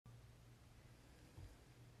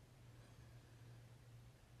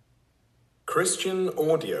Christian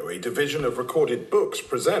Audio, a division of Recorded Books,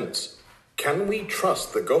 presents Can We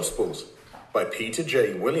Trust the Gospels? By Peter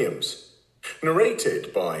J. Williams.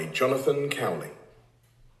 Narrated by Jonathan Cowley.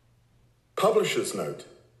 Publisher's note.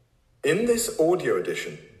 In this audio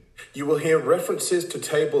edition, you will hear references to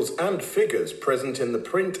tables and figures present in the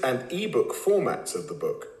print and ebook formats of the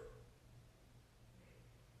book.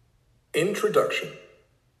 Introduction.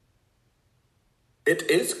 It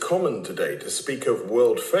is common today to speak of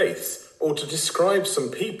world faiths or to describe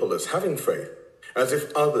some people as having faith, as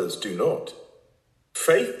if others do not.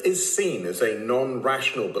 Faith is seen as a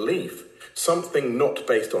non-rational belief, something not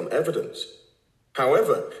based on evidence.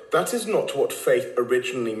 However, that is not what faith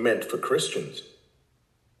originally meant for Christians.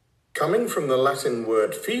 Coming from the Latin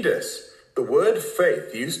word fides, the word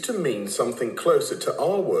faith used to mean something closer to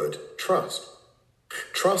our word trust.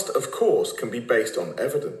 Trust, of course, can be based on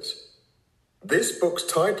evidence. This book's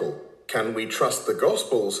title, Can We Trust the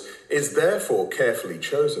Gospels?, is therefore carefully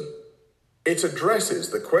chosen. It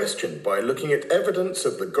addresses the question by looking at evidence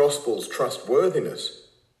of the Gospel's trustworthiness.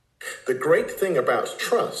 The great thing about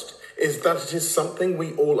trust is that it is something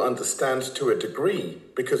we all understand to a degree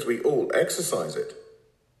because we all exercise it.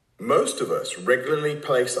 Most of us regularly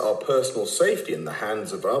place our personal safety in the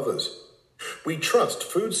hands of others. We trust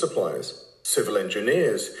food suppliers, civil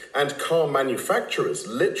engineers, and car manufacturers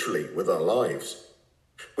literally with our lives.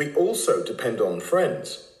 We also depend on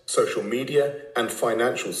friends, social media, and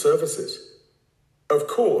financial services. Of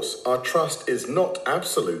course, our trust is not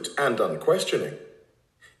absolute and unquestioning.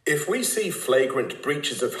 If we see flagrant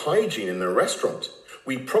breaches of hygiene in a restaurant,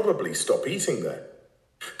 we probably stop eating there.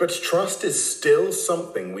 But trust is still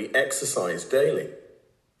something we exercise daily.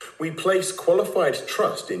 We place qualified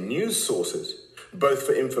trust in news sources, both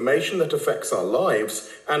for information that affects our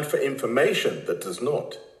lives and for information that does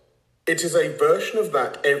not. It is a version of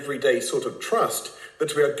that everyday sort of trust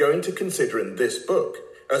that we are going to consider in this book,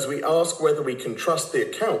 as we ask whether we can trust the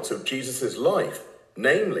accounts of Jesus' life,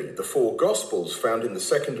 namely the four Gospels found in the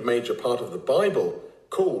second major part of the Bible,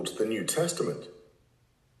 called the New Testament.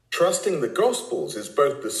 Trusting the Gospels is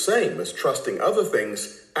both the same as trusting other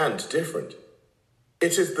things and different.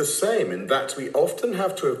 It is the same in that we often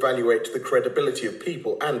have to evaluate the credibility of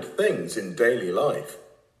people and things in daily life.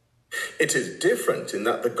 It is different in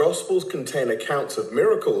that the Gospels contain accounts of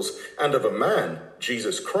miracles and of a man,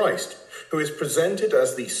 Jesus Christ, who is presented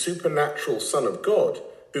as the supernatural Son of God,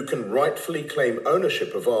 who can rightfully claim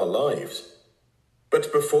ownership of our lives.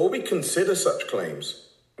 But before we consider such claims,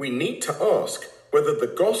 we need to ask whether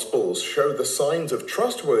the Gospels show the signs of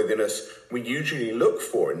trustworthiness we usually look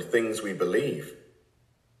for in things we believe.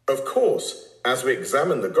 Of course, as we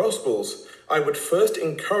examine the Gospels, I would first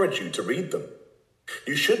encourage you to read them.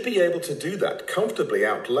 You should be able to do that comfortably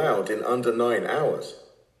out loud in under 9 hours.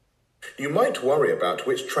 You might worry about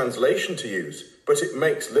which translation to use, but it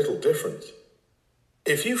makes little difference.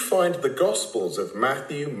 If you find the Gospels of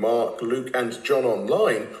Matthew, Mark, Luke, and John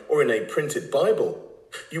online or in a printed Bible,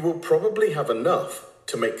 you will probably have enough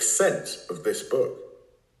to make sense of this book.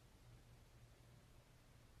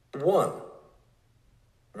 1.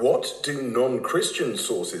 What do non-Christian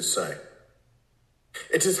sources say?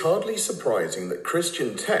 It is hardly surprising that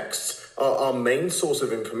Christian texts are our main source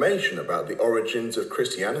of information about the origins of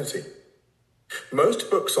Christianity. Most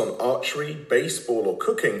books on archery, baseball, or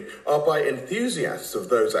cooking are by enthusiasts of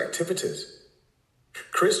those activities.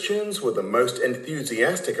 Christians were the most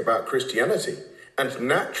enthusiastic about Christianity and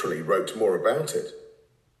naturally wrote more about it.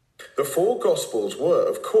 The four Gospels were,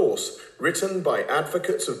 of course, written by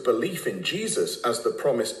advocates of belief in Jesus as the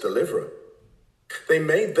promised deliverer. They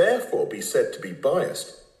may therefore be said to be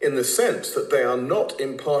biased, in the sense that they are not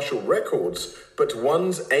impartial records, but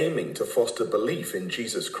ones aiming to foster belief in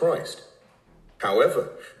Jesus Christ. However,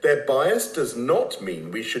 their bias does not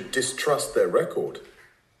mean we should distrust their record.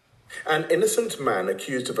 An innocent man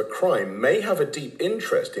accused of a crime may have a deep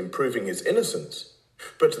interest in proving his innocence,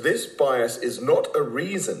 but this bias is not a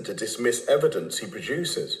reason to dismiss evidence he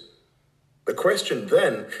produces. The question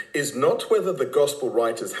then is not whether the Gospel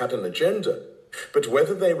writers had an agenda, but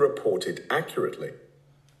whether they reported accurately.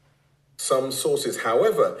 Some sources,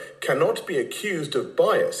 however, cannot be accused of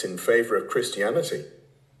bias in favor of Christianity.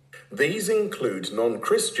 These include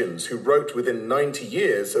non-Christians who wrote within 90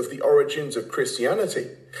 years of the origins of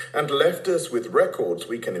Christianity and left us with records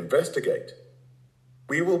we can investigate.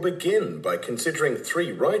 We will begin by considering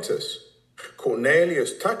 3 writers,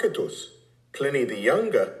 Cornelius Tacitus, Pliny the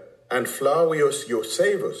Younger, and Flavius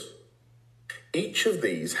Josephus. Each of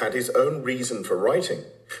these had his own reason for writing,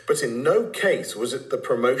 but in no case was it the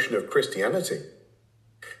promotion of Christianity.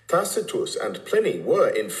 Tacitus and Pliny were,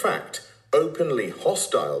 in fact, openly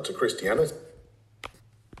hostile to Christianity.